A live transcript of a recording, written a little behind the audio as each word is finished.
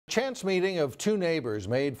Chance meeting of two neighbors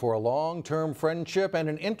made for a long-term friendship and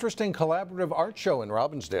an interesting collaborative art show in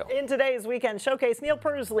Robbinsdale. In today's Weekend Showcase, Neil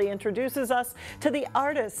Persley introduces us to the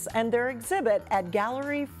artists and their exhibit at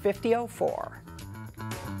Gallery 5004.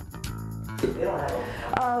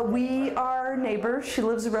 We are neighbors. She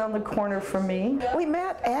lives around the corner from me. We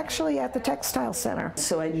met actually at the Textile Center.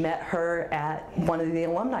 So I met her at one of the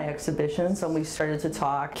alumni exhibitions and we started to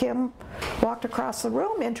talk. Kim walked across the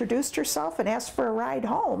room, introduced herself, and asked for a ride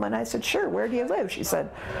home. And I said, sure, where do you live? She said,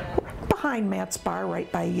 behind Matt's bar,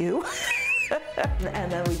 right by you.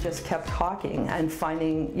 And then we just kept talking and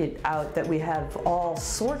finding it out that we have all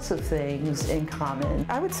sorts of things in common.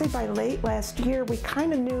 I would say by late last year, we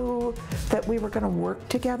kind of knew that we were going to work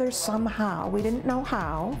together somehow. We didn't know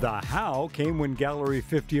how. The how came when Gallery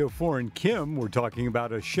 5004 and Kim were talking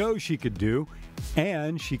about a show she could do,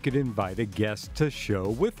 and she could invite a guest to show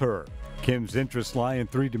with her. Kim's interests lie in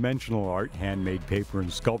three-dimensional art, handmade paper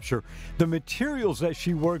and sculpture. The materials that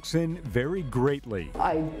she works in vary greatly.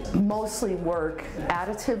 I mostly work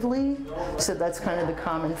additively, so that's kind of the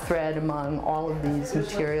common thread among all of these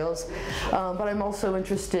materials. But I'm also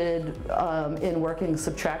interested in working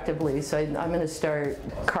subtractively, so I'm going to start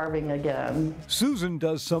carving again. Susan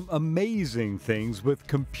does some amazing things with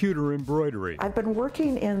computer embroidery. I've been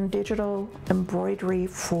working in digital embroidery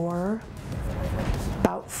for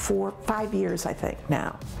about 5 years, I think,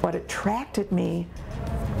 now. What attracted me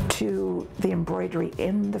to the embroidery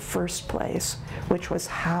in the first place, which was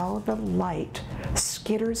how the light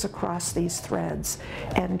skitters across these threads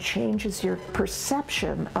and changes your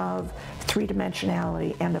perception of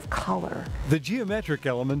three-dimensionality and of color. The geometric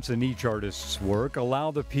elements in each artist's work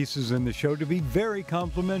allow the pieces in the show to be very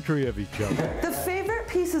complementary of each other. The favorite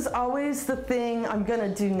piece is always the thing I'm going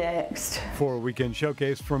to do next. For a Weekend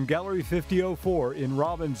Showcase from Gallery 5004 in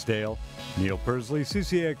Robbinsdale, Neil Persley,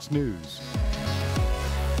 CCX News.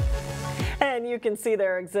 And you can see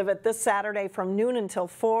their exhibit this Saturday from noon until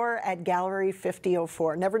 4 at Gallery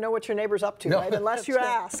 5004. Never know what your neighbor's up to, right? Unless you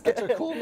ask. That's a cool